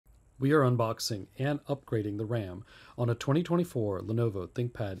we are unboxing and upgrading the RAM on a 2024 Lenovo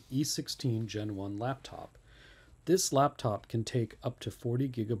ThinkPad E16 Gen 1 laptop. This laptop can take up to 40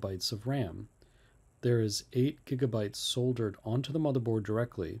 gigabytes of RAM. There is 8 gigabytes soldered onto the motherboard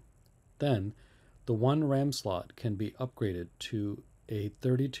directly. Then, the one RAM slot can be upgraded to a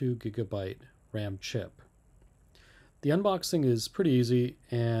 32 gigabyte RAM chip. The unboxing is pretty easy,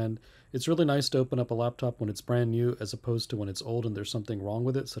 and it's really nice to open up a laptop when it's brand new as opposed to when it's old and there's something wrong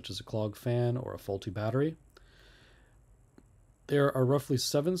with it, such as a clogged fan or a faulty battery. There are roughly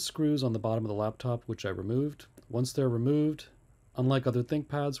 7 screws on the bottom of the laptop, which I removed. Once they're removed, unlike other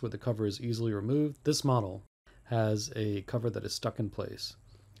ThinkPads where the cover is easily removed, this model has a cover that is stuck in place.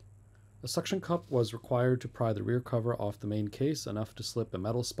 A suction cup was required to pry the rear cover off the main case, enough to slip a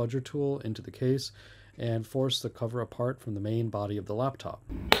metal spudger tool into the case and force the cover apart from the main body of the laptop.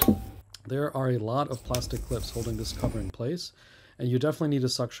 There are a lot of plastic clips holding this cover in place, and you definitely need a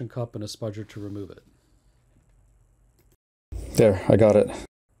suction cup and a spudger to remove it. There, I got it.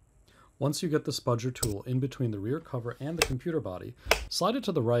 Once you get the spudger tool in between the rear cover and the computer body, slide it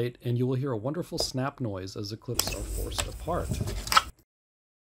to the right and you will hear a wonderful snap noise as the clips are forced apart.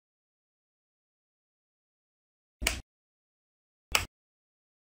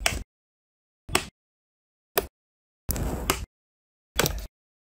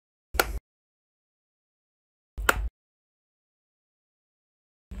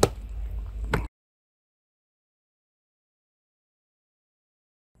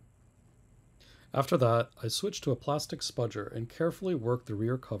 After that, I switched to a plastic spudger and carefully worked the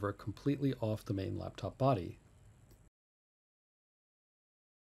rear cover completely off the main laptop body.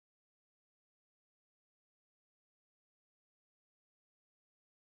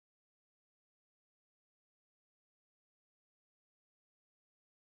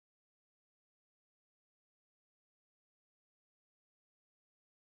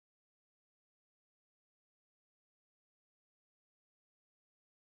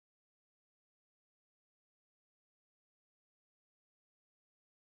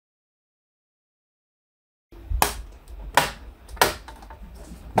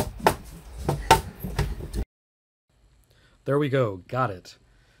 There we go, got it.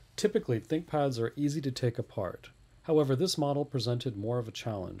 Typically, ThinkPads are easy to take apart. However, this model presented more of a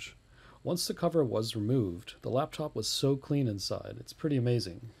challenge. Once the cover was removed, the laptop was so clean inside, it's pretty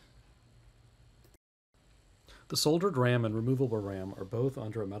amazing. The soldered RAM and removable RAM are both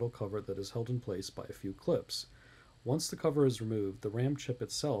under a metal cover that is held in place by a few clips. Once the cover is removed, the RAM chip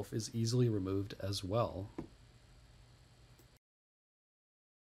itself is easily removed as well.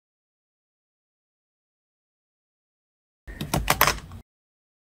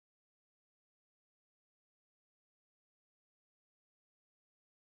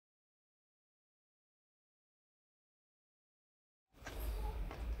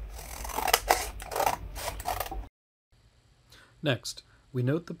 Next, we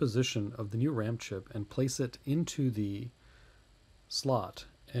note the position of the new RAM chip and place it into the slot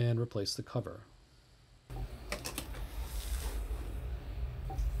and replace the cover.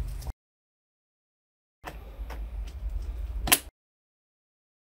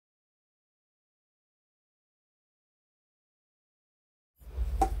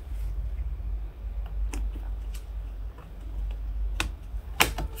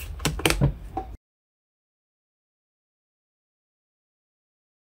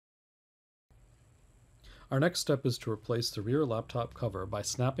 Our next step is to replace the rear laptop cover by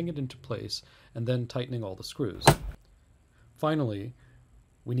snapping it into place and then tightening all the screws. Finally,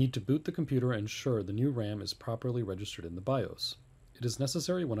 we need to boot the computer and ensure the new RAM is properly registered in the BIOS. It is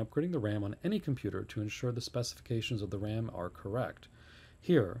necessary when upgrading the RAM on any computer to ensure the specifications of the RAM are correct.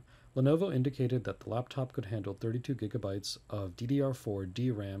 Here, Lenovo indicated that the laptop could handle 32 gigabytes of DDR4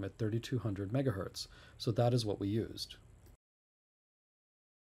 DRAM at 3200 MHz, so that is what we used.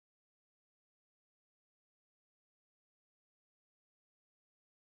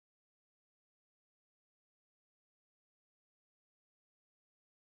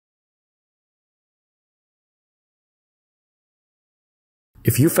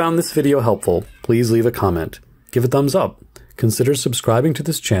 If you found this video helpful, please leave a comment, give a thumbs up, consider subscribing to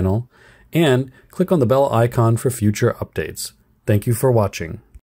this channel, and click on the bell icon for future updates. Thank you for watching.